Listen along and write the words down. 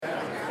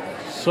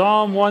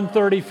Psalm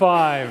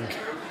 135.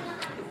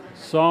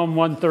 Psalm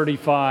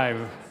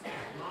 135.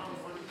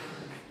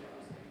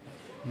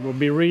 We'll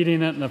be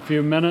reading it in a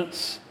few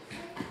minutes.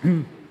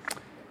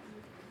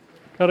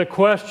 Got a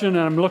question, and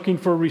I'm looking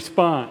for a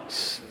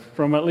response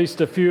from at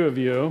least a few of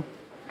you.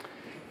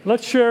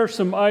 Let's share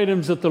some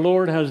items that the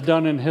Lord has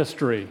done in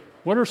history.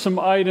 What are some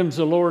items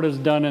the Lord has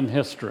done in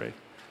history?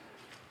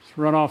 Let's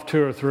run off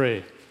two or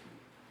three.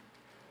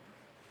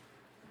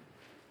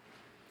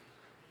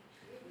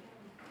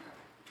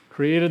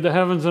 Created the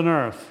heavens and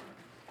earth.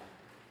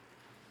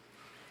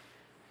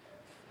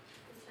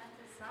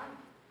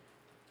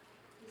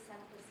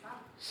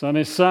 Son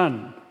is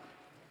Son.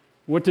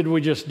 What did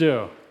we just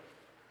do?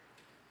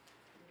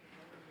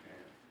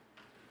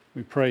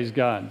 We praise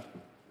God.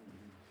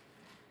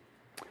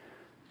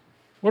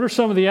 What are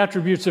some of the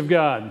attributes of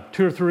God?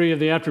 Two or three of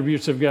the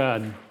attributes of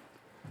God.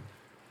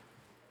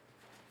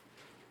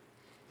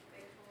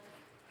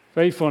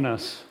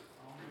 Faithfulness.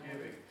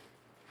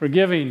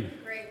 Forgiving.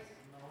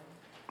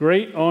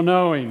 Great,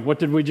 all-knowing. What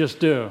did we just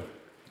do?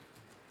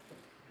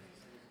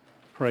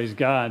 Praise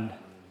God.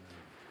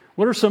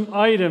 What are some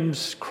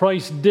items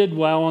Christ did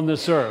while on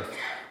this earth?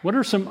 What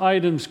are some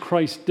items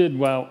Christ did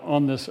while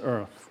on this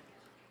earth?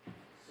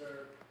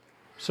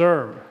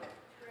 Serve.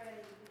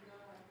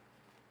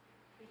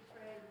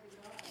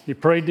 He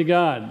prayed to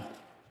God.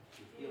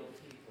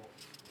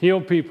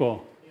 Healed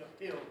people.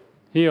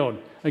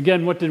 Healed.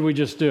 Again, what did we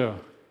just do?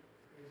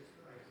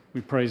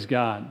 We praise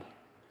God.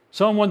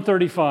 Psalm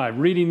 135,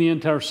 reading the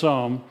entire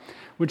psalm,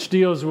 which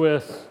deals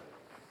with,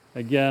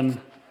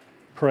 again,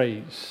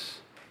 praise.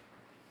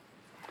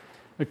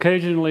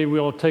 Occasionally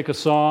we'll take a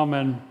psalm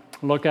and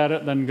look at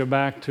it, then go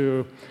back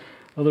to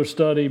other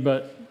study,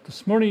 but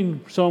this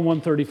morning, Psalm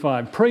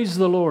 135, praise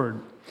the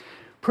Lord.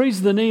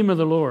 Praise the name of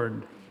the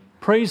Lord.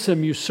 Praise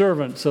him, you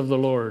servants of the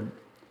Lord,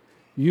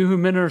 you who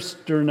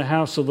minister in the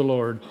house of the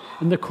Lord,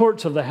 in the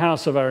courts of the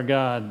house of our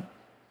God.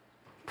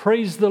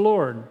 Praise the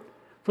Lord,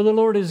 for the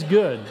Lord is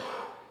good.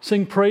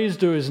 Sing praise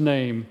to his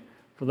name,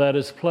 for that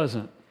is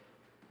pleasant.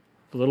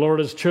 For the Lord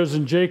has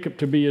chosen Jacob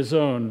to be his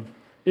own,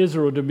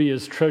 Israel to be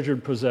his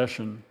treasured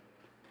possession.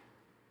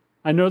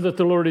 I know that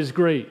the Lord is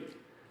great,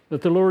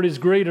 that the Lord is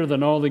greater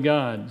than all the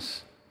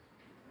gods.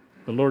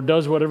 The Lord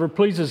does whatever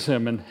pleases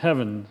him in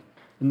heaven,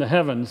 in the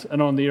heavens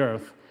and on the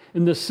earth,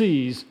 in the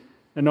seas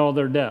and all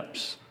their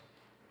depths.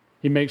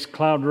 He makes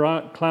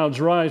clouds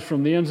rise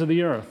from the ends of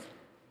the earth.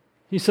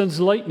 He sends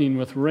lightning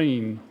with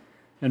rain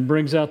and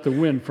brings out the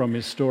wind from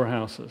his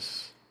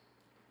storehouses.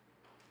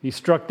 He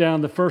struck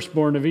down the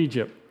firstborn of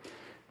Egypt,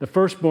 the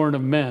firstborn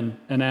of men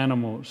and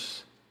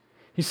animals.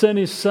 He sent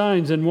his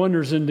signs and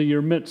wonders into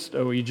your midst,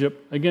 O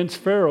Egypt, against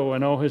Pharaoh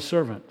and all his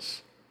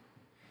servants.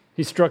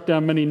 He struck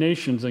down many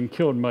nations and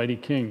killed mighty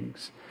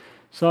kings.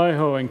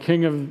 Sihon,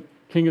 king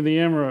of the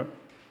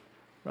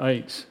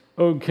Amorites,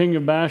 Og, king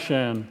of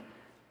Bashan,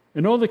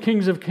 and all the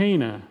kings of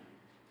Canaan.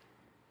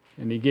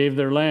 And he gave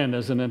their land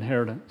as an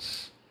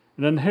inheritance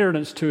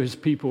to his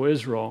people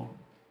Israel.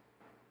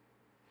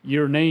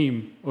 Your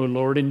name, O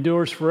Lord,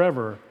 endures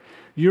forever.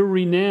 Your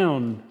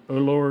renown, O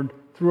Lord,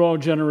 through all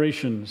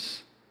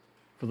generations.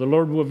 For the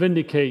Lord will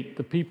vindicate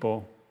the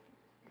people,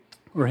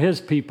 or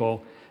his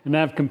people, and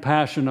have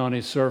compassion on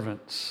his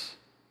servants.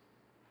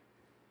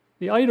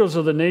 The idols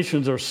of the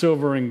nations are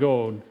silver and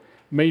gold,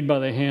 made by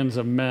the hands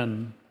of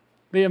men.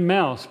 They have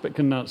mouths but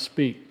cannot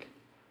speak,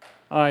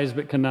 eyes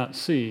but cannot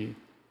see.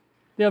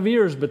 They have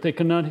ears but they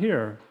cannot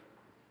hear,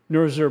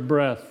 nor is there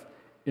breath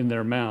in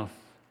their mouth.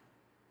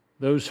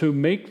 Those who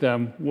make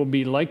them will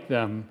be like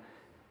them,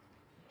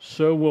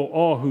 so will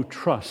all who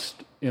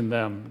trust in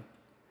them.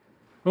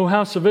 O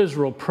house of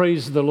Israel,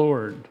 praise the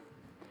Lord.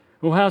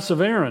 O house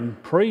of Aaron,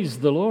 praise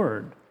the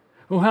Lord.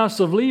 O house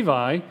of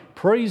Levi,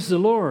 praise the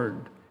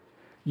Lord.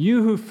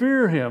 You who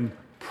fear him,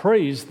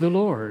 praise the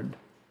Lord.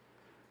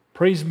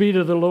 Praise be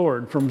to the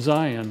Lord from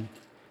Zion,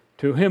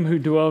 to him who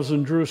dwells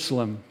in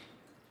Jerusalem.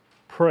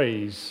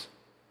 Praise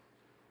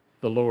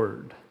the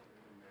Lord.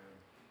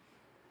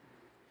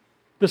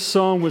 This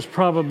psalm was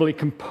probably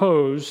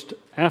composed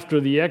after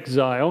the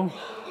exile,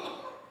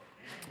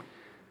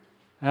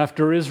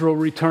 after Israel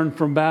returned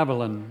from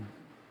Babylon.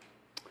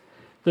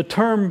 The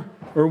term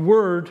or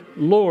word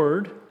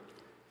Lord,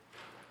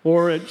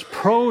 or its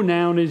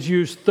pronoun, is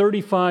used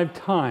 35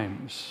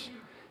 times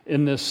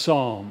in this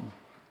psalm.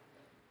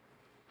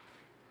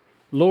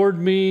 Lord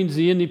means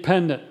the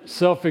independent,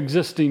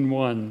 self-existing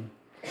one.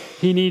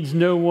 He needs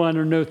no one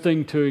or no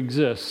thing to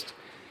exist.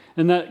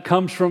 And that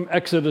comes from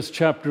Exodus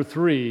chapter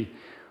 3,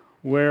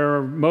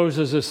 where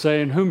Moses is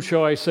saying, whom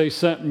shall I say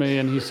sent me?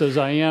 And he says,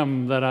 I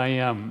am that I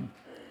am.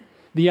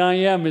 The I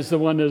am is the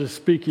one that is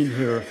speaking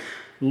here,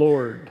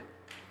 Lord.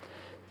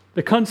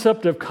 The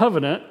concept of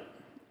covenant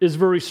is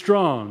very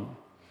strong.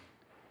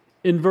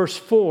 In verse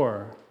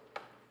 4,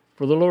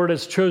 for the Lord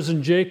has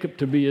chosen Jacob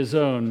to be his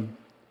own,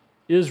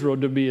 Israel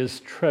to be his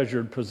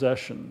treasured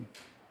possession.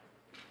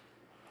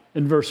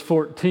 In verse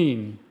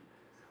 14,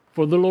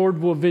 for the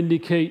Lord will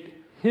vindicate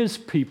his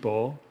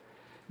people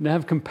and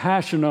have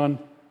compassion on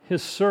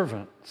his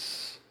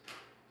servants.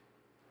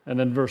 And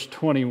then verse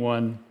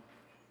 21,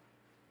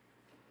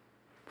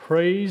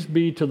 praise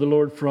be to the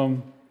Lord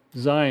from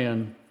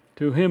Zion,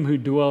 to him who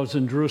dwells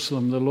in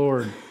Jerusalem, the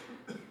Lord,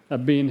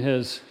 that being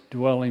his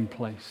dwelling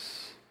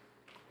place.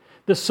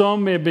 This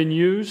psalm may have been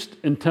used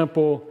in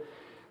temple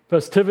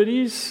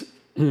festivities,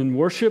 in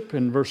worship,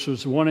 in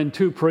verses 1 and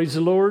 2, praise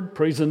the Lord,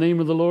 praise the name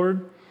of the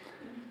Lord.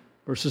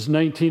 Verses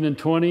 19 and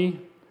 20,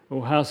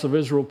 O house of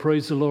Israel,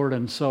 praise the Lord,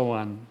 and so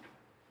on.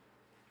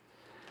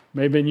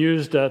 May have been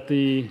used at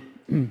the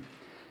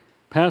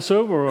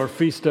Passover or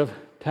Feast of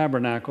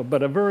Tabernacle,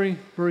 but a very,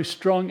 very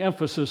strong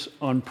emphasis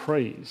on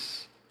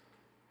praise.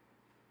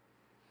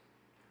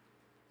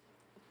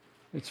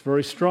 It's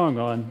very strong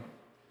on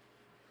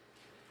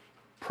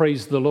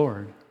praise the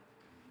Lord.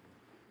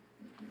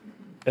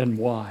 And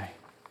why?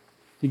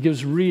 He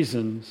gives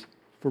reasons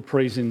for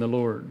praising the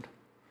Lord.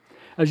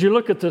 As you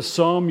look at this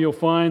psalm, you'll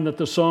find that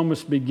the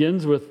psalmist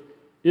begins with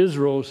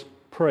Israel's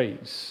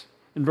praise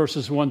in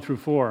verses 1 through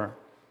 4.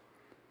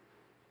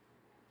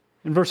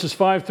 In verses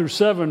 5 through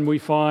 7, we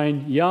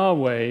find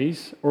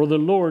Yahweh's or the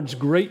Lord's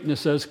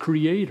greatness as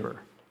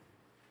creator.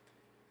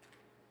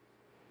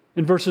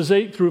 In verses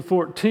 8 through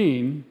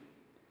 14,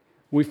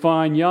 we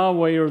find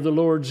Yahweh or the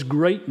Lord's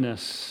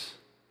greatness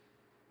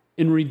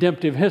in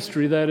redemptive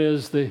history, that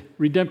is, the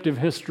redemptive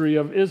history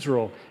of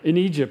Israel in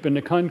Egypt, in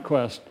the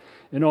conquest,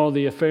 in all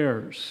the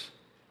affairs.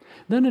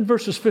 Then in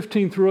verses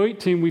 15 through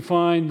 18, we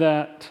find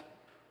that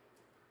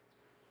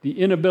the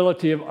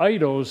inability of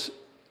idols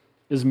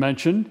is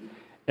mentioned,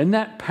 and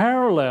that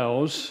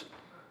parallels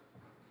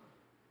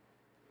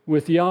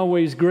with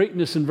Yahweh's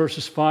greatness in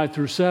verses 5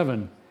 through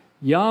 7.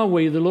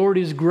 Yahweh, the Lord,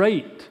 is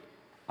great.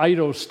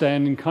 Idols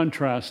stand in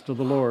contrast to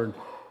the Lord.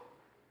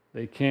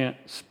 They can't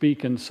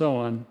speak and so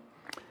on.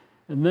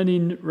 And then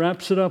he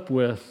wraps it up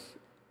with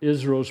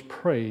Israel's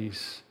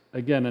praise,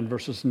 again in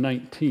verses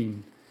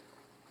 19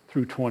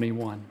 through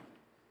 21.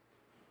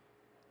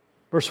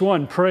 Verse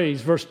 1,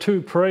 praise. Verse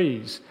 2,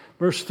 praise.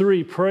 Verse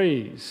 3,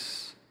 praise.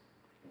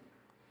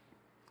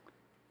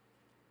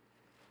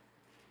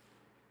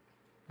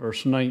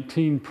 Verse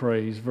 19,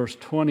 praise. Verse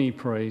 20,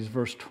 praise.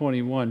 Verse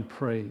 21,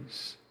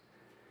 praise.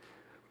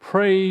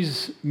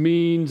 Praise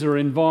means or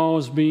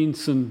involves being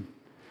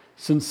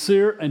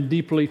sincere and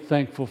deeply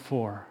thankful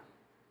for.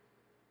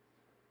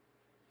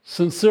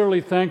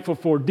 Sincerely thankful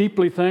for,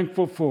 deeply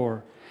thankful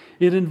for.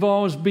 It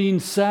involves being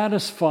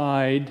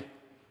satisfied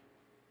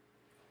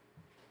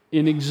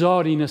in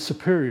exalting a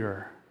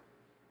superior.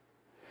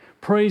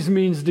 Praise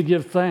means to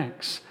give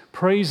thanks.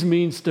 Praise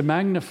means to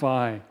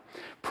magnify.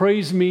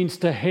 Praise means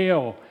to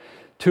hail,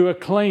 to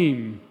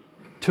acclaim,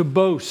 to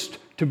boast,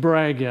 to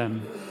brag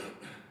in.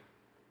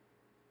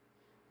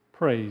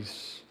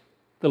 Praise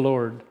the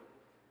Lord.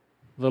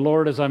 The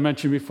Lord, as I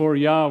mentioned before,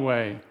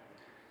 Yahweh,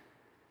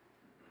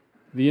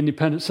 the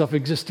independent,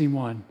 self-existing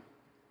one.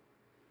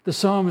 The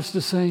psalmist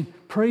is saying,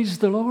 praise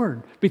the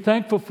Lord. Be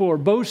thankful for,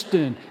 boast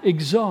in,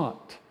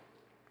 exalt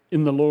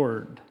in the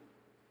Lord.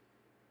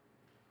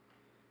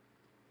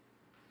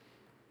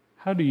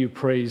 How do you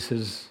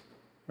praise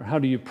how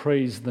do you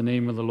praise the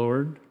name of the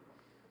Lord?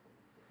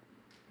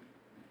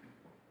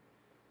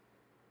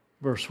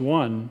 Verse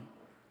 1,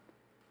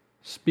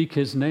 speak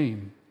his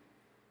name.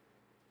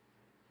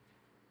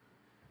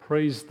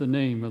 Praise the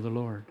name of the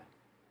Lord.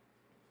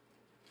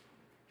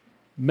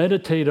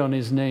 Meditate on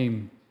his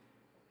name.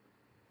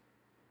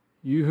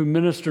 You who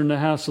minister in the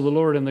house of the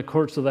Lord, in the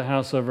courts of the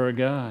house of our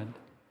God.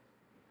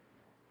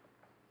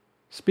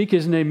 Speak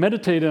his name,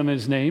 meditate on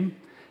his name,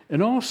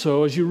 and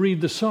also, as you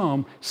read the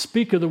psalm,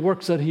 speak of the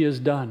works that he has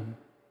done.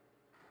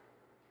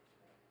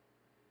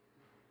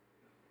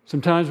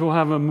 Sometimes we'll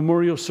have a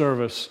memorial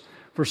service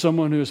for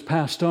someone who has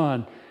passed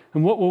on.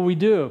 And what will we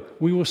do?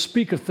 We will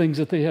speak of things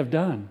that they have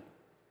done.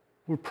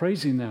 We're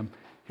praising them.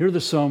 Here the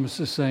psalmist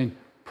is saying,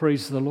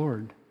 praise the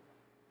Lord.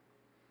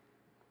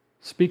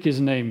 Speak his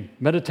name.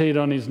 Meditate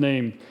on his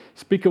name.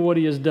 Speak of what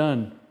he has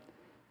done.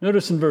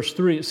 Notice in verse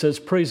 3 it says,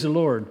 praise the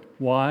Lord.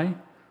 Why?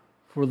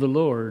 For the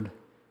Lord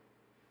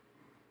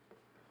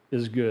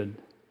is good.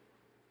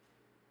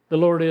 The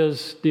Lord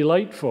is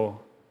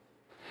delightful.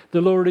 The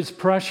Lord is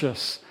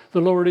precious. The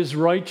Lord is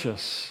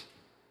righteous.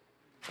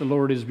 The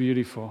Lord is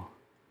beautiful.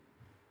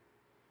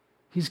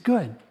 He's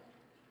good,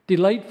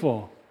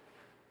 delightful,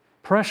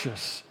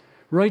 precious,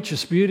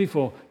 righteous,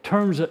 beautiful,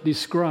 terms that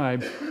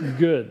describe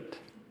good.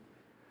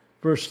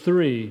 Verse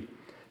 3,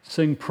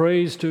 sing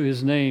praise to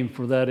his name,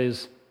 for that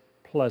is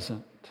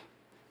pleasant.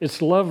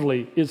 It's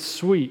lovely, it's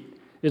sweet,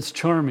 it's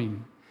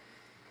charming.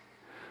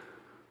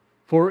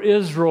 For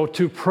Israel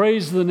to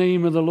praise the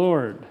name of the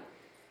Lord,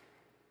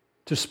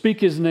 to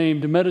speak his name,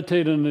 to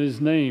meditate on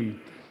his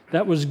name,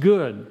 that was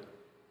good.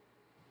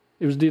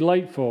 It was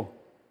delightful.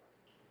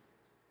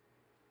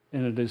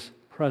 And it is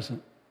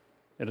present.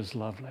 It is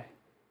lovely.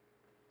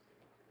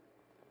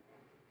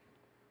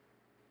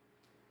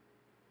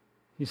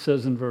 He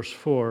says in verse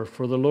 4,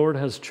 for the Lord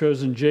has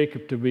chosen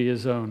Jacob to be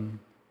his own,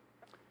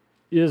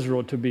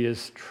 Israel to be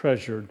his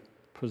treasured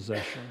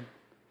possession.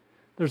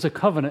 There's a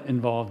covenant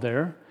involved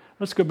there.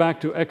 Let's go back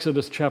to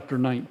Exodus chapter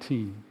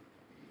 19.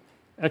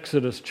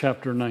 Exodus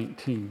chapter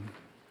 19.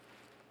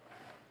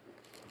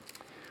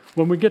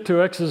 When we get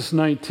to Exodus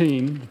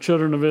 19, the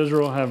children of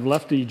Israel have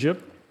left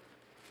Egypt.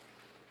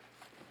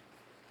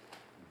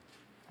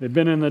 They've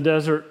been in the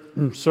desert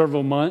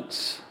several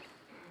months,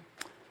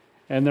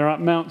 and they're at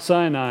Mount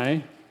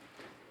Sinai.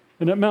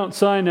 And at Mount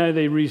Sinai,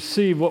 they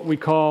receive what we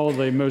call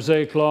the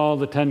Mosaic Law,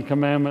 the Ten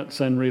Commandments,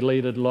 and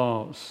related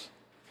laws.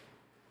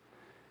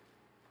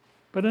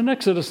 But in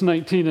Exodus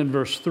 19 and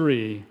verse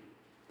 3,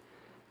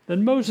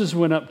 then Moses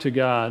went up to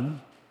God,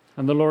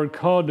 and the Lord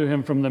called to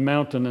him from the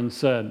mountain and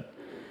said,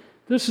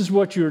 "This is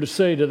what you are to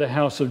say to the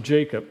house of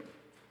Jacob,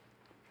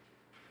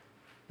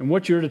 and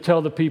what you are to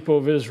tell the people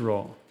of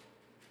Israel.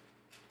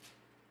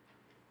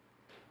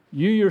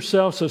 You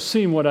yourselves have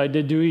seen what I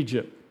did to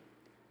Egypt,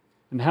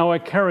 and how I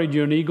carried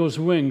you on eagle's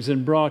wings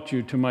and brought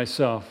you to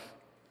myself.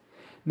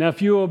 Now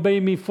if you obey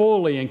me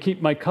fully and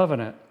keep my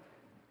covenant,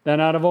 then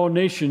out of all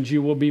nations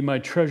you will be my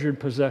treasured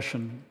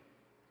possession.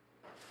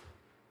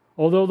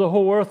 Although the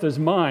whole earth is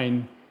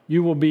mine,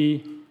 you will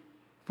be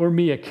for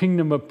me a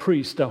kingdom of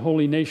priests, a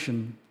holy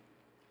nation.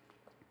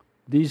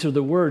 These are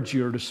the words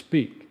you are to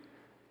speak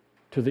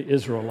to the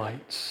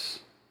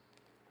Israelites."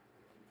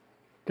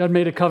 God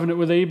made a covenant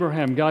with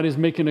Abraham. God is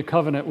making a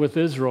covenant with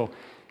Israel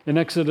in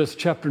Exodus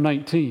chapter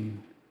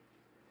 19.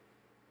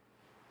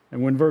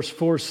 And when verse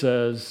 4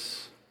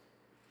 says,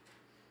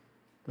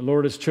 the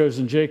Lord has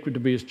chosen Jacob to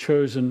be his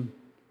chosen,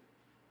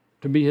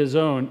 to be his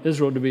own,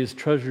 Israel to be his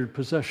treasured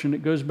possession,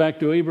 it goes back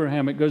to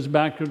Abraham. It goes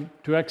back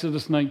to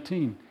Exodus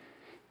 19.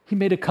 He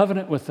made a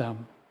covenant with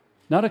them.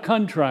 Not a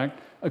contract,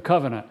 a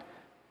covenant.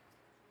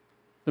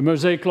 The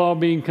Mosaic Law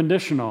being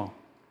conditional.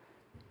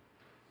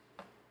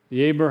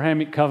 The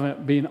Abrahamic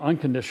covenant being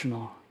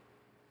unconditional.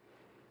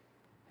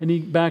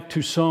 And back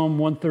to Psalm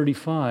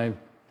 135,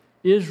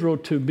 Israel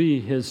to be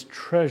his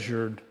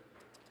treasured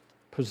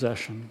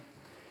possession.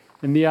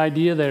 And the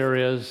idea there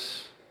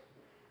is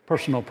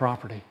personal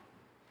property.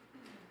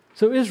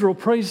 So Israel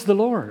praised the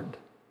Lord.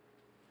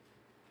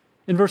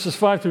 In verses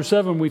 5 through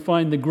 7, we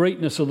find the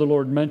greatness of the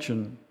Lord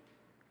mentioned.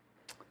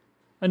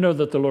 I know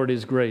that the Lord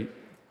is great.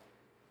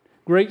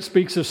 Great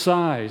speaks of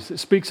size. It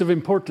speaks of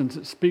importance.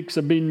 It speaks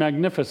of being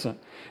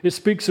magnificent. It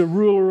speaks of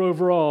ruler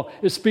over all.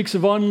 It speaks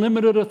of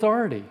unlimited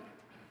authority.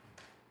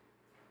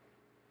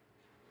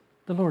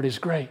 The Lord is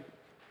great.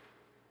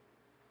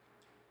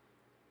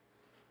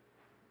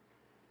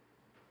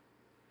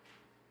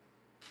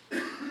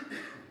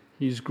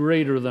 He's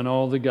greater than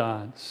all the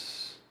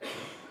gods.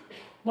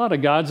 A lot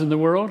of gods in the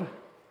world.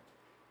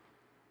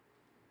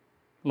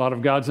 A lot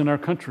of gods in our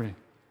country.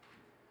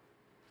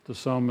 The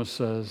psalmist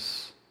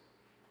says,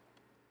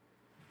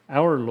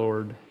 our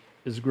Lord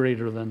is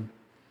greater than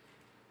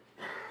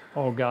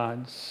all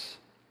gods.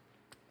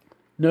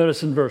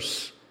 Notice in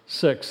verse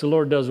 6, the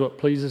Lord does what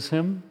pleases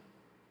him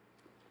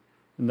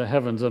in the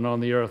heavens and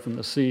on the earth and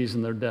the seas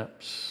and their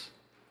depths.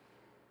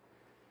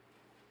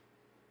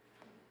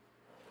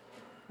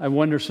 I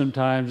wonder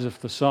sometimes if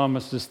the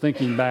psalmist is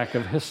thinking back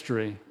of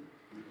history,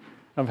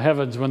 of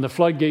heavens, when the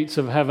floodgates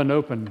of heaven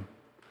opened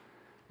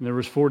and there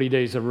was 40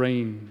 days of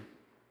rain.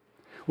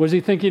 Was he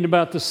thinking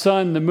about the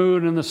sun, the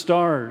moon, and the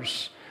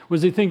stars?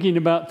 Was he thinking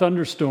about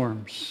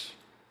thunderstorms?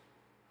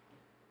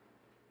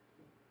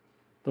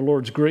 The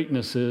Lord's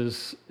greatness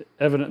is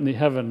evident in the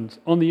heavens,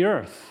 on the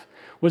earth.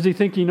 Was he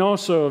thinking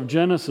also of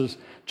Genesis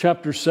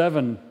chapter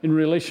 7 in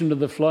relation to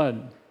the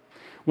flood,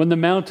 when the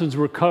mountains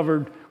were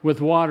covered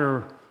with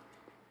water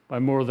by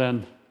more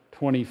than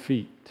 20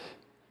 feet?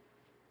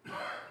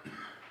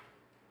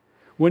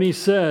 When he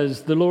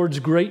says the Lord's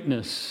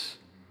greatness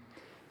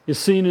is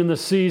seen in the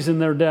seas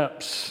and their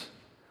depths,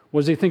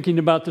 was he thinking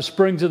about the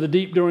springs of the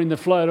deep during the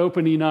flood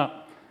opening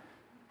up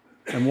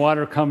and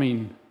water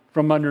coming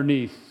from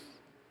underneath?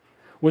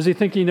 Was he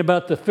thinking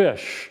about the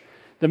fish,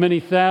 the many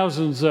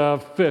thousands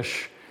of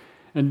fish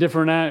and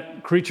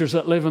different creatures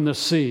that live in the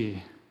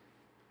sea,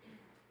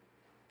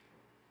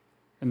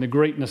 and the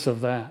greatness of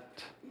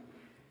that?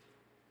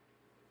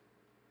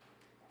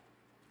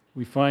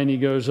 We find he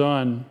goes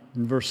on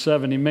in verse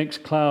 7, he makes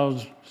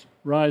clouds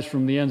rise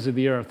from the ends of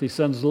the earth. He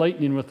sends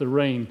lightning with the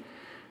rain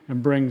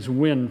and brings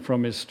wind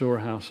from his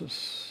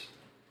storehouses.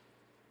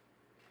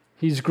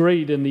 He's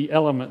great in the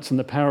elements and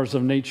the powers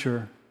of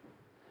nature.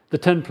 The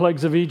 10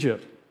 plagues of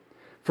Egypt,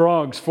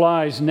 frogs,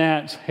 flies,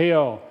 gnats,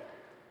 hail,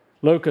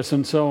 locusts,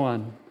 and so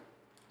on.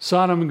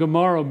 Sodom and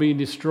Gomorrah being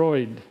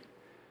destroyed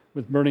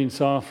with burning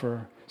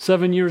sulfur.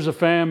 7 years of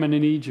famine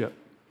in Egypt.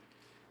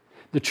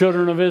 The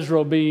children of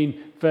Israel being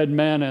fed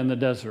manna in the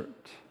desert.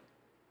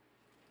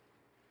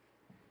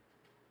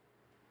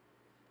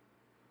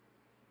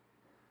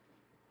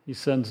 He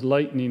sends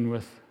lightning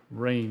with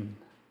rain.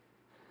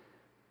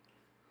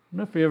 I don't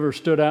know if you ever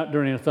stood out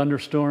during a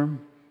thunderstorm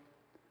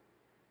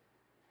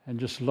and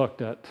just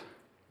looked at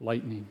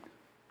lightning.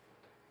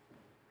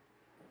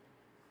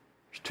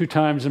 There's 2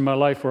 times in my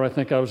life where I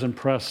think I was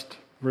impressed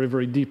very,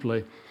 very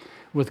deeply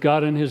with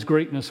God and his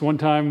greatness. One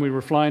time we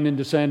were flying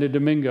into Santo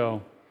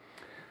Domingo.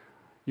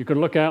 You could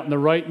look out on the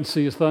right and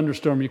see a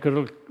thunderstorm. You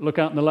could look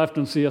out on the left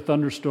and see a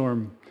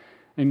thunderstorm.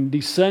 And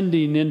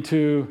descending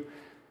into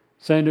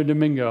Santo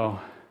Domingo.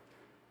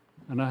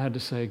 And I had to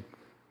say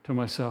to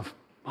myself,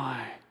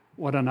 my,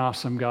 what an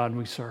awesome God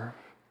we serve.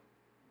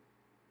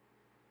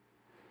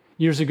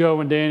 Years ago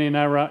when Danny and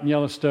I were out in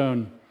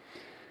Yellowstone,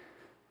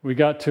 we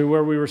got to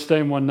where we were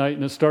staying one night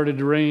and it started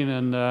to rain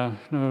and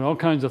all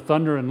kinds of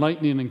thunder and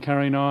lightning and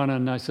carrying on.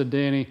 And I said,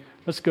 Danny,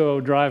 let's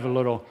go drive a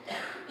little.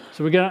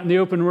 So we got out in the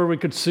open where we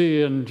could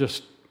see and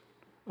just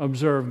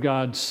observe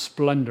God's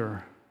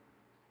splendor,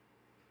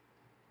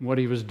 what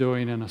he was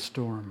doing in a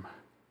storm.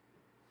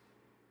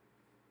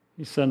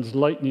 He sends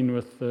lightning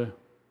with the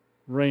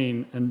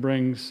rain and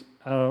brings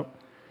out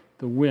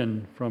the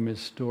wind from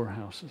his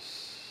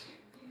storehouses.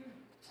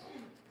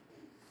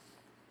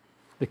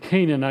 The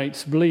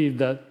Canaanites believed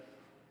that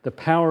the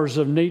powers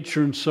of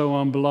nature and so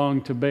on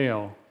belonged to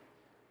Baal.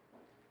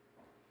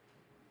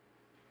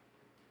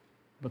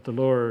 But the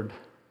Lord,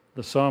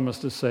 the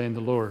psalmist is saying, the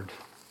Lord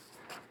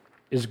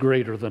is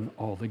greater than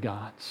all the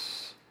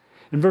gods.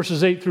 In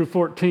verses 8 through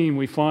 14,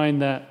 we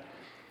find that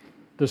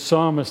the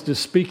psalmist is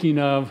speaking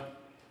of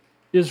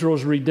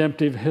Israel's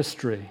redemptive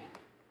history,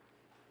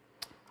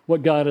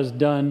 what God has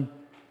done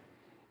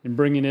in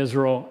bringing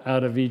Israel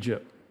out of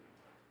Egypt.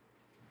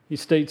 He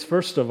states,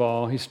 first of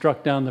all, he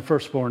struck down the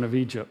firstborn of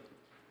Egypt,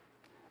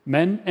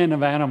 men and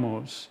of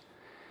animals.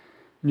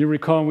 And you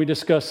recall we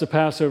discussed the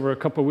Passover a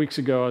couple of weeks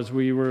ago as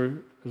we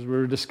were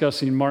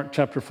discussing Mark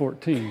chapter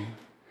 14,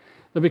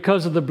 that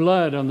because of the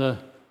blood on the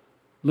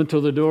lintel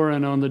of the door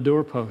and on the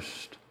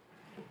doorpost,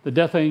 the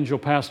death angel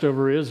passed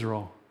over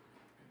Israel,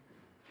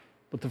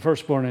 but the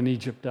firstborn in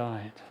Egypt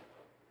died.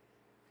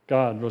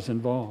 God was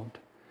involved,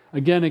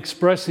 again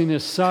expressing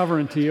his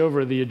sovereignty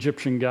over the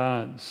Egyptian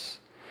gods.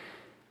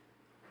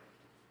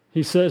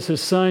 He says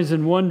his signs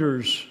and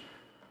wonders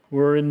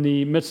were in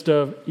the midst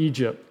of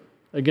Egypt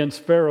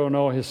against Pharaoh and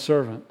all his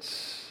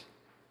servants.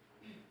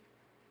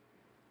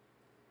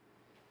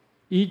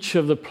 Each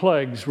of the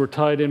plagues were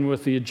tied in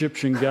with the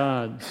Egyptian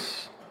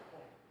gods.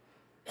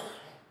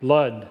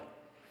 Blood,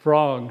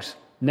 frogs,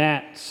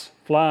 gnats,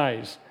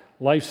 flies,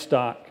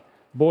 livestock,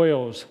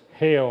 boils,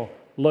 hail,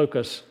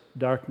 locusts,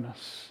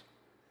 darkness.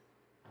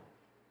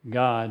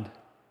 God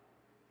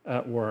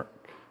at work.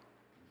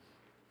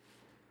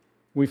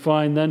 We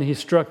find then he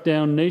struck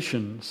down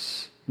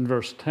nations in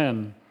verse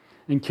 10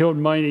 and killed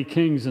mighty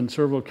kings, and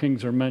several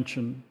kings are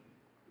mentioned.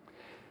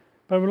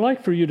 But I would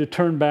like for you to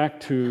turn back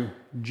to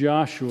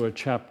Joshua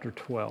chapter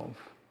 12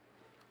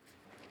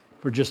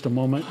 for just a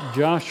moment.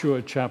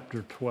 Joshua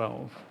chapter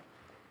 12.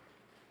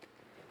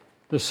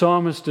 The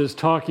psalmist is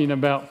talking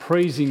about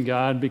praising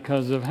God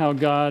because of how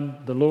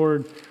God, the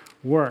Lord,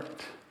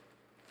 worked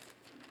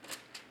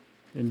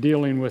in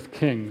dealing with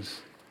kings.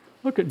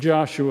 Look at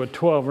Joshua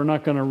 12. We're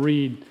not going to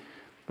read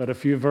but a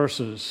few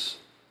verses.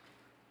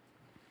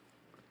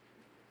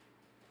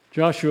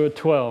 Joshua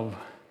 12.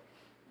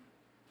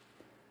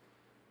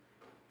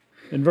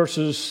 In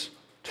verses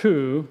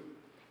 2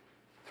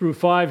 through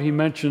 5, he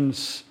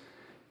mentions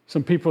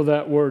some people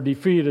that were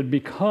defeated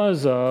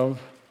because of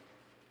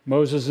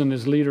Moses and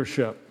his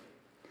leadership.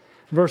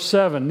 Verse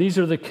 7, these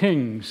are the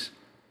kings,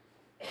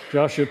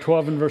 Joshua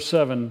 12 and verse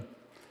 7,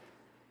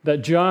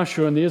 that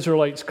Joshua and the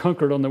Israelites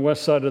conquered on the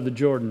west side of the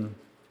Jordan,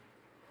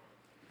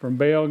 from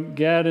Baal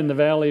Gad in the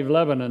valley of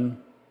Lebanon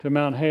to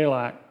Mount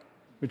Halak,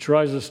 which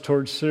rises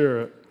towards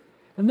Seir.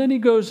 And then he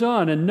goes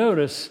on, and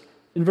notice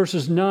in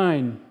verses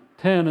 9,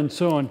 10, and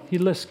so on, he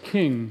lists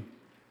king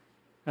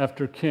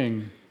after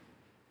king,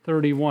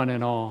 31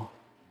 in all.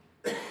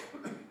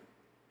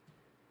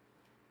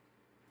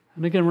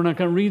 And again, we're not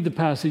going to read the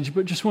passage,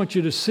 but just want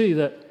you to see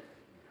that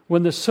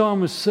when the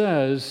psalmist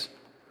says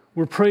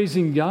we're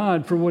praising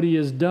God for what he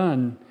has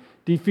done,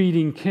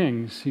 defeating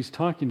kings, he's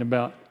talking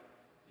about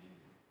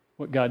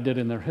what God did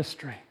in their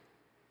history.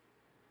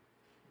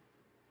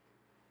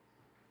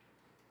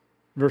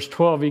 Verse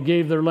 12, he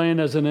gave their land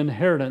as an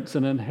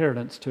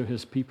inheritance to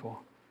his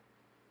people.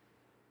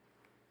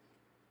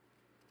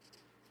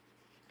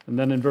 And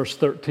then in verse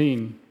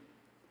 13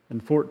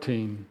 and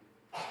 14,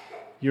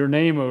 your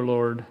name, O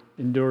Lord,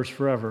 endures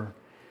forever.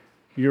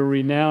 You're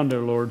renowned, O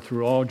Lord,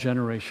 through all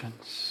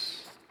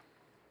generations.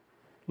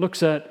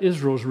 Looks at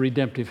Israel's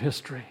redemptive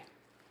history.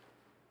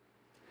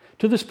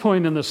 To this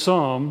point in the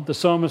psalm, the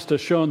psalmist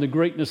has shown the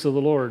greatness of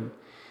the Lord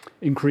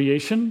in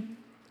creation,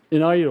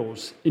 in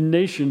idols, in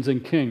nations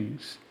and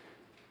kings.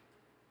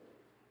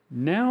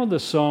 Now the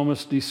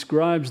psalmist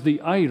describes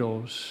the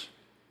idols,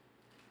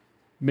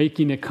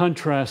 making a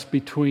contrast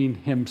between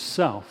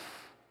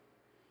himself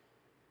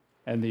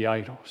and the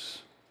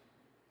idols.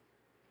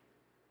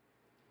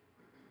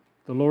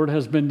 The Lord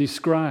has been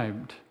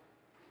described.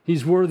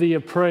 He's worthy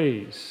of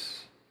praise.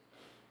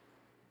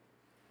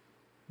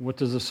 What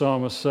does the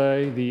psalmist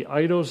say? The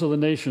idols of the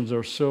nations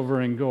are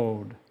silver and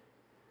gold,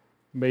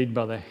 made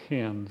by the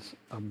hands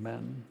of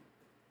men.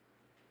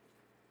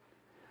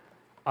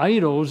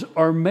 Idols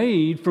are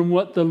made from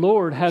what the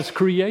Lord has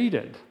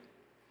created.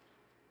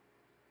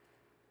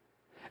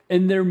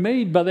 And they're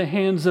made by the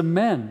hands of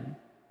men.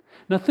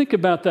 Now think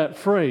about that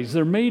phrase.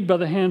 They're made by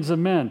the hands of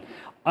men.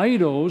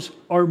 Idols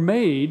are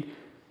made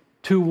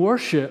to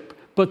worship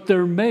but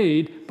they're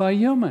made by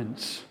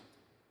humans.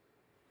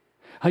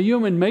 A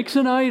human makes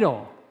an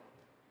idol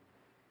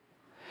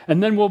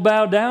and then will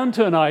bow down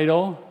to an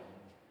idol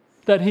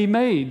that he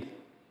made.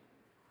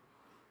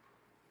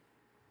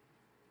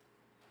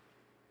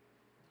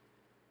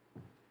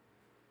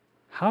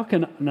 How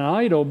can an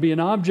idol be an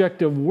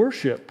object of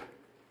worship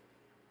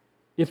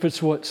if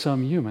it's what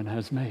some human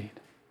has made?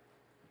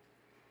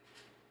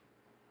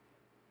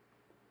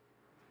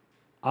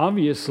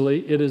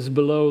 Obviously, it is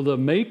below the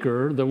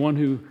maker, the one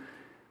who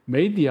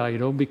made the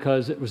idol,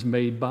 because it was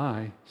made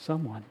by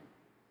someone.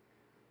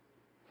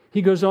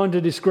 He goes on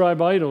to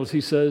describe idols.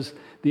 He says,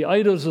 the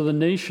idols of the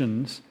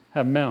nations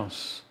have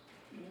mouths,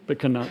 but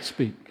cannot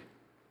speak.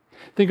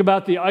 Think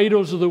about the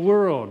idols of the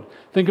world.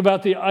 Think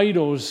about the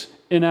idols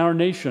in our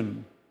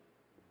nation.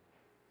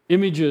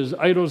 Images,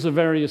 idols of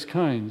various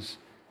kinds.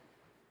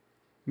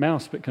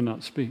 Mouths, but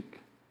cannot speak.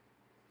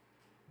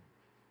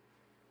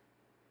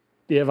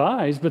 They have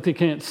eyes, but they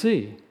can't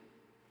see.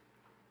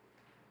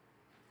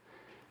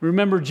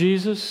 Remember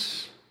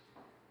Jesus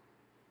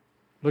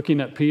looking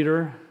at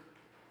Peter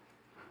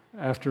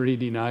after he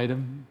denied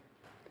him?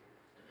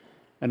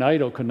 An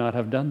idol could not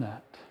have done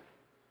that.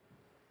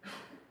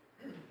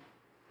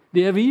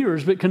 They have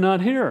ears, but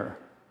cannot hear.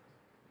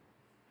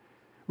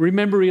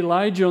 Remember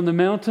Elijah on the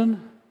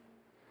mountain,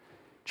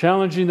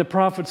 challenging the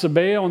prophets of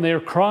Baal, and they were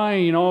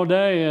crying all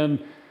day,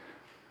 and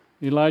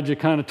Elijah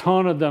kind of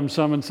taunted them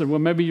some and said, well,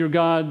 maybe your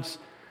gods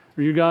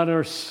or your God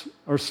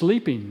are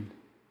sleeping.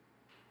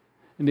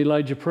 And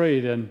Elijah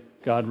prayed, and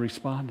God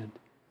responded.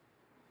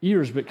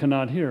 Ears, but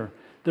cannot hear.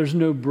 There's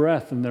no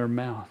breath in their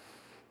mouth.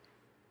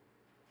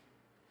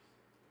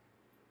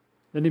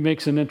 Then he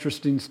makes an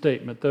interesting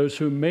statement. Those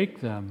who make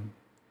them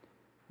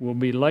will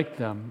be like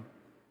them.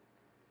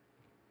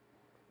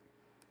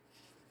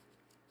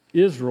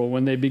 Israel,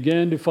 when they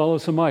began to follow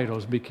some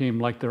idols, became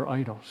like their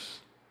idols.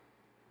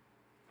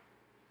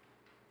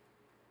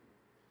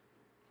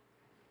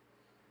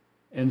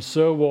 And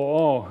so will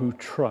all who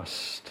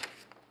trust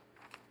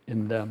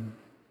in them.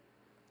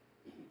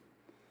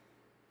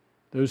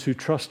 Those who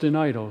trust in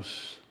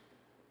idols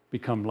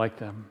become like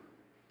them.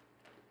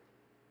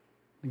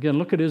 Again,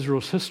 look at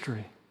Israel's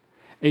history.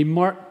 A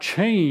marked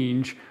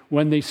change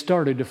when they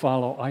started to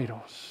follow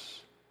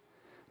idols.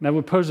 And I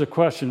would pose a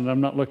question, and I'm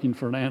not looking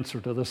for an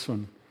answer to this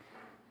one.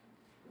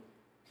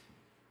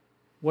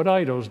 What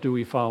idols do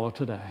we follow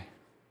today?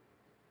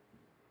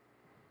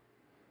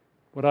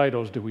 What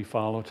idols do we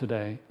follow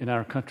today in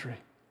our country?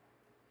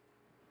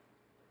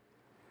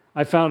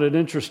 I found it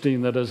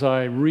interesting that as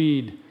I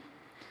read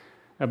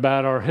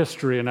about our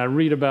history and I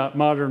read about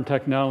modern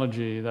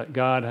technology that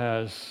God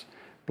has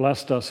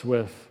blessed us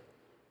with,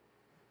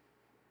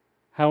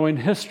 how in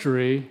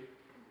history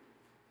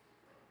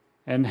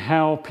and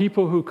how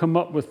people who come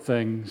up with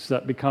things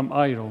that become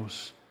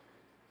idols,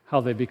 how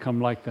they become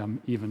like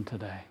them even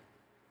today.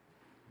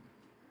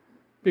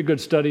 Be a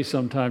good study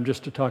sometime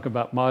just to talk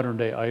about modern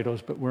day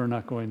idols, but we're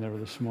not going there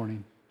this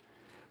morning.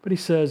 But he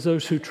says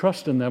those who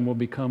trust in them will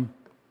become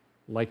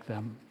like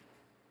them.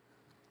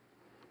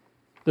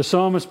 The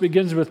psalmist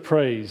begins with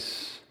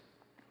praise,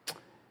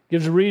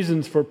 gives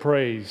reasons for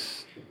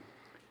praise.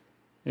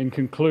 In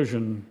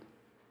conclusion,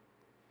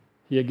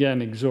 he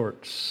again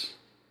exhorts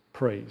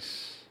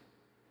praise.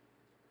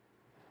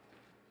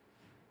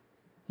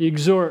 He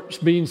exhorts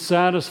being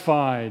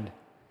satisfied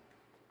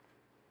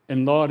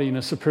and lauding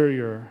a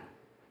superior.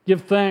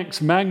 Give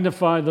thanks,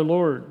 magnify the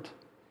Lord.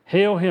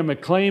 Hail him,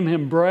 acclaim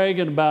him, brag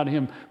about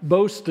him,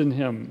 boast in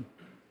him.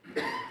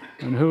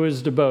 And who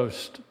is to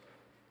boast?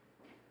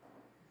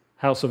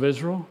 House of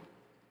Israel?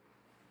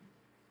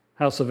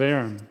 House of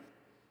Aaron?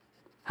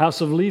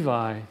 House of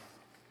Levi?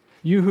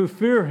 You who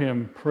fear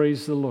him,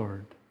 praise the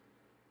Lord.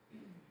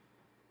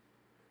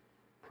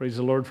 Praise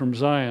the Lord from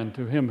Zion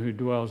to him who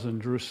dwells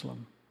in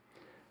Jerusalem.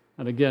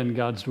 And again,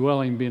 God's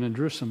dwelling being in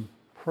Jerusalem,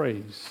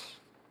 praise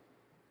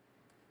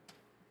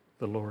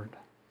the Lord.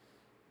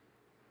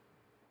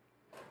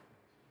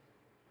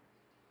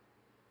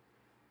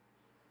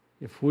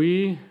 If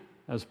we,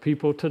 as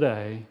people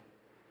today,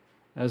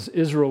 as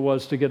Israel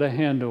was to get a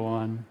handle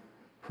on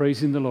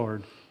praising the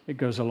Lord, it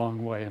goes a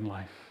long way in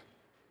life.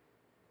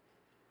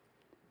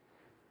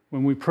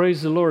 When we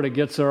praise the Lord, it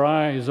gets our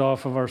eyes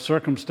off of our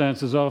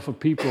circumstances, off of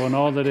people and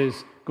all that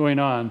is going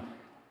on,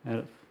 and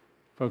it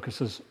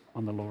focuses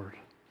on the Lord.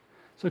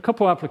 So a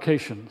couple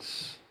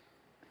applications.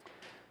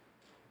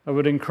 I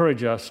would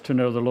encourage us to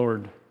know the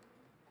Lord,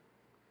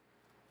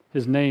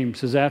 his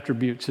names, his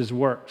attributes, his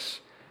works,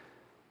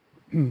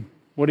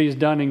 what he's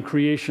done in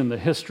creation, the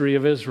history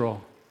of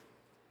Israel.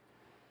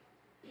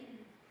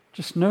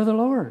 Just know the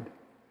Lord.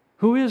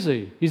 Who is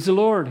he? He's the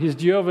Lord. He's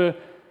Jehovah.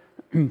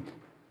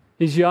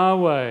 He's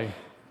Yahweh.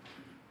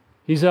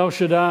 He's El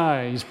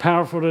Shaddai. He's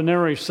powerful to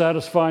nourish,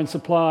 satisfy, and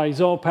supply.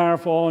 He's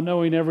all-powerful,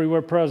 all-knowing,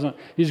 everywhere present.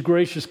 He's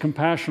gracious,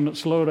 compassionate,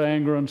 slow to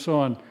anger, and so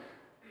on.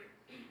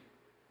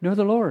 Know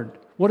the Lord.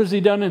 What has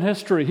he done in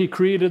history? He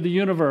created the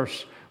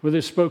universe with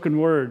his spoken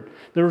word.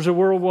 There was a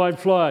worldwide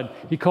flood.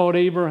 He called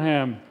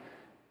Abraham.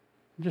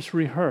 Just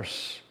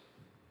rehearse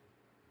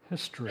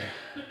history.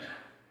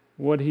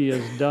 what he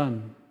has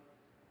done.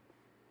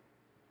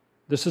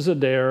 This is a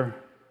dare.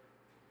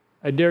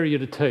 I dare you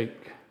to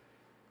take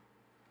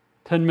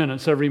 10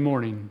 minutes every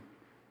morning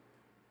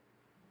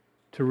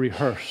to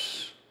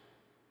rehearse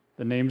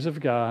the names of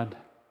God,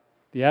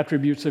 the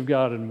attributes of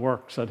God and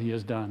works that he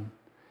has done.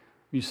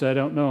 You say, I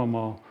don't know them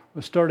all.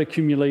 Well, start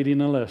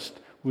accumulating a list.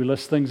 We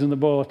list things in the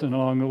bulletin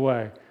along the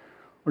way.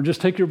 Or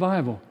just take your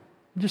Bible.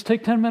 Just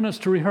take 10 minutes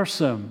to rehearse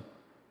them.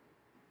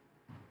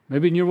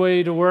 Maybe in your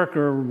way to work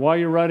or while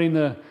you're riding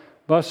the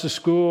bus to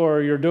school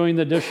or you're doing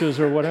the dishes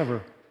or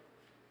whatever.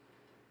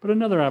 But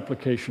another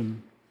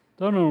application,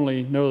 don't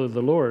only know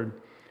the Lord,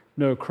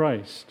 know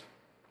Christ.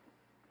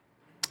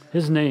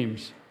 His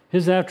names,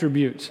 his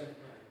attributes,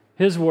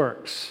 his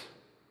works,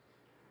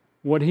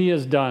 what he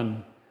has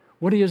done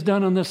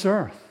on this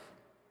earth.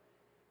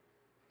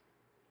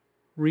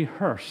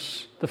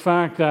 Rehearse the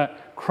fact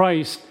that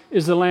Christ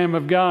is the Lamb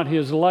of God. He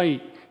is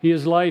light, he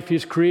is life,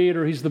 he's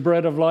creator, he's the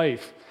bread of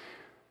life.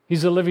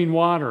 He's the living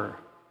water.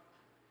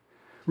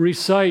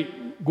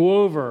 Recite,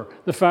 go over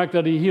the fact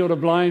that he healed a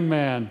blind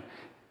man,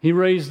 he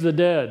raised the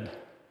dead,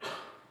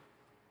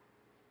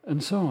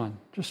 and so on.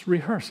 Just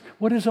rehearse.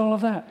 What is all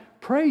of that?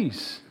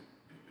 Praise.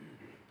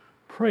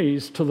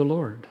 Praise to the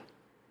Lord.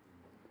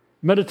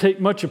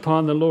 Meditate much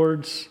upon the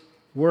Lord's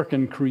work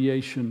in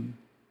creation.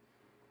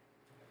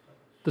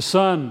 The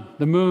sun,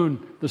 the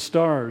moon, the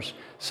stars.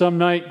 Some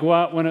night, go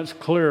out when it's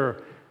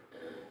clear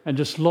and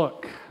just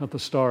look at the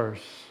stars.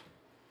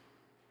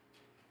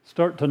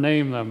 Start to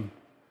name them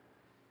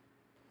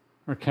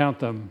or count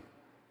them.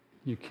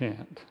 You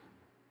can't.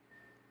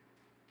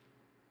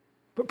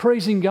 But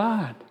praising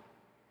God.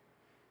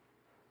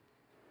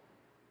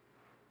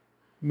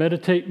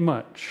 Meditate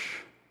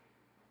much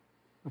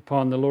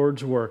upon the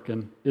Lord's work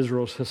in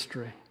Israel's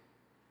history.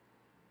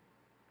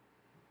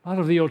 A lot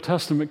of the Old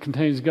Testament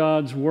contains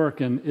God's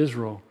work in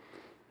Israel,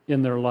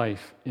 in their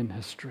life, in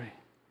history.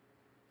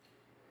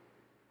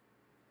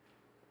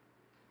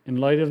 In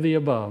light of the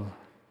above,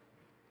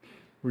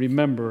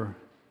 remember,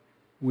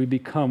 we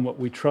become what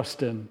we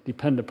trust in,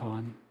 depend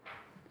upon.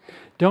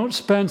 Don't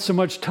spend so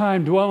much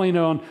time dwelling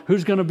on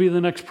who's going to be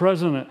the next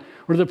president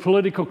or the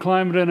political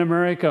climate in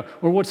America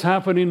or what's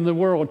happening in the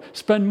world.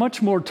 Spend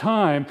much more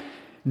time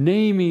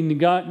naming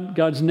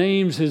God's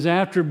names, his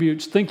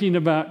attributes, thinking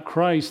about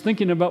Christ,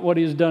 thinking about what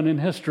he has done in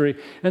history,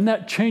 and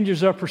that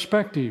changes our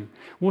perspective.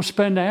 We'll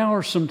spend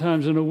hours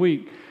sometimes in a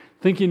week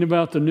thinking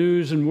about the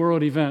news and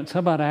world events. How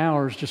about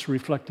hours just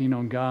reflecting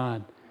on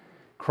God,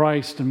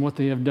 Christ, and what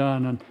they have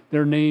done, and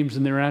their names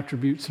and their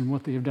attributes and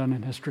what they have done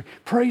in history?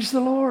 Praise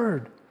the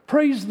Lord!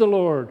 Praise the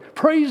Lord!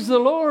 Praise the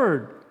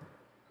Lord!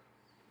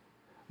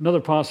 Another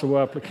possible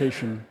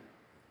application.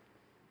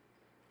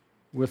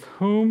 With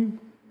whom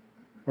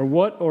or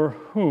what or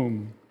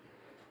whom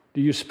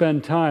do you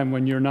spend time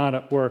when you're not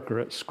at work or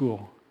at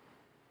school?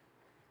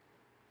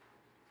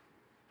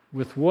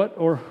 With what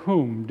or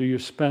whom do you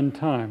spend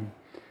time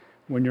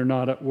when you're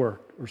not at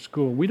work or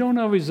school? We don't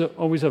always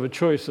have a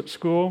choice at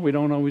school. We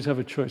don't always have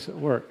a choice at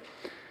work.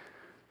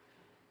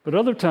 But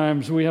other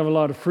times we have a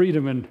lot of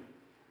freedom in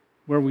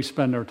where we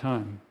spend our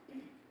time.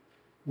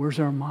 Where's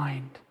our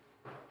mind?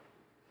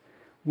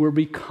 We're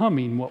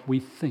becoming what we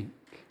think,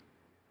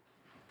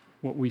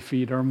 what we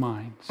feed our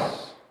minds.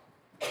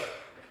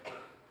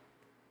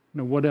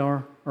 What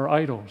are our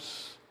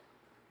idols?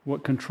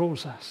 What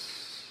controls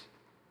us?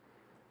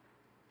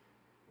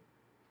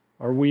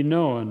 Are we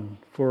known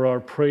for our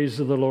praise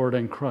of the Lord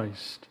and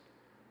Christ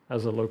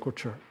as a local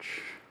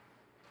church?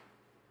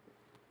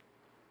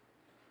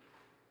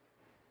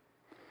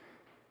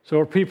 So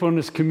are people in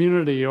this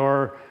community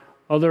or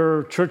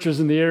other churches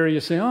in the area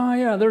saying, oh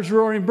yeah, there's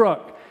Roaring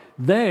Brook.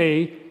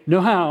 They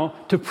know how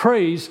to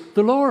praise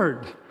the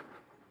Lord.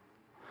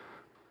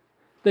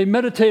 They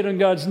meditate on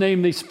God's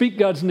name, they speak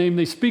God's name,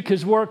 they speak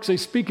his works, they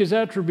speak his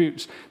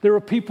attributes. They're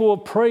a people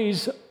of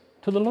praise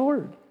to the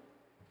Lord.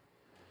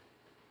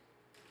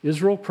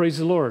 Israel, praise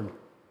the Lord.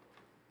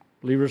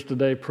 Believers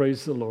today,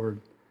 praise the Lord.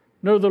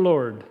 Know the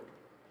Lord,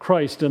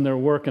 Christ in their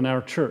work in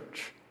our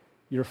church,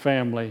 your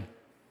family,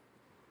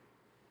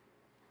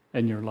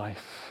 and your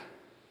life.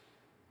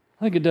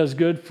 I think it does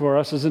good for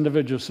us as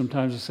individuals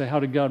sometimes to say,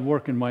 how did God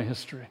work in my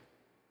history?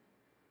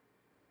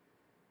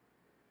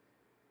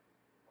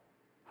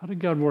 How did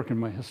God work in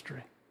my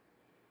history?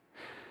 I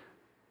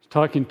was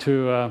talking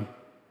to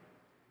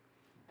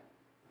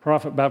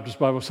Prophet Baptist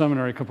Bible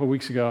Seminary a couple of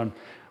weeks ago, and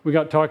we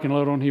got talking a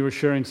little, and he was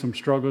sharing some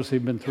struggles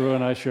he'd been through,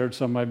 and I shared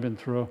some I'd been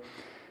through.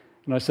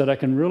 And I said, I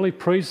can really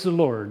praise the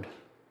Lord.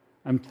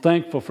 I'm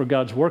thankful for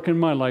God's work in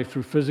my life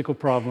through physical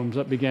problems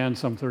that began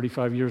some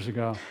 35 years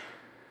ago. And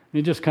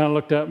he just kind of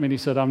looked at me and he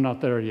said, I'm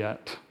not there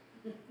yet.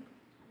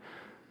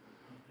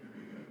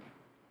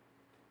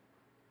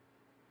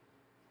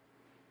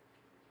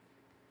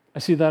 I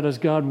see that as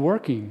God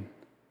working.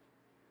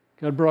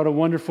 God brought a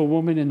wonderful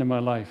woman into my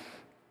life.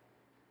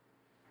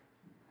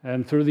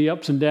 And through the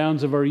ups and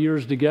downs of our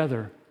years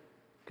together,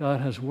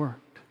 God has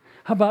worked.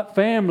 How about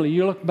family?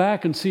 You look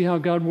back and see how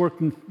God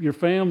worked in your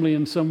family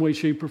in some way,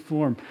 shape, or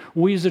form.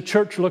 We as a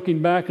church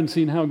looking back and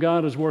seeing how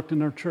God has worked in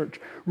our church,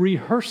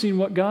 rehearsing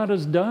what God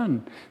has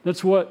done.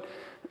 That's what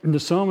the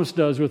psalmist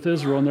does with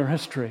Israel in their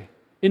history.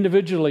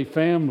 Individually,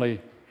 family,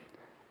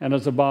 and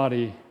as a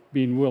body,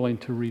 being willing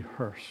to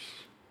rehearse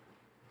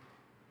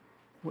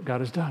what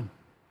God has done.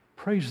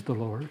 Praise the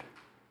Lord.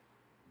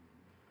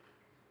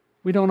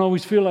 We don't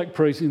always feel like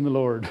praising the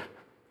Lord.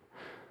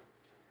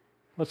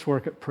 Let's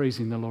work at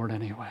praising the Lord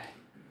anyway.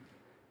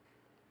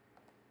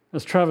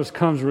 As Travis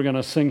comes, we're going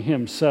to sing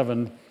hymn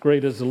 7,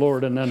 Great is the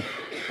Lord, and then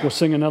we'll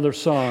sing another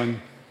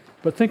song.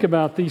 But think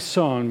about these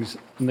songs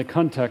in the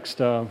context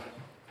of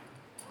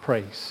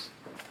praise.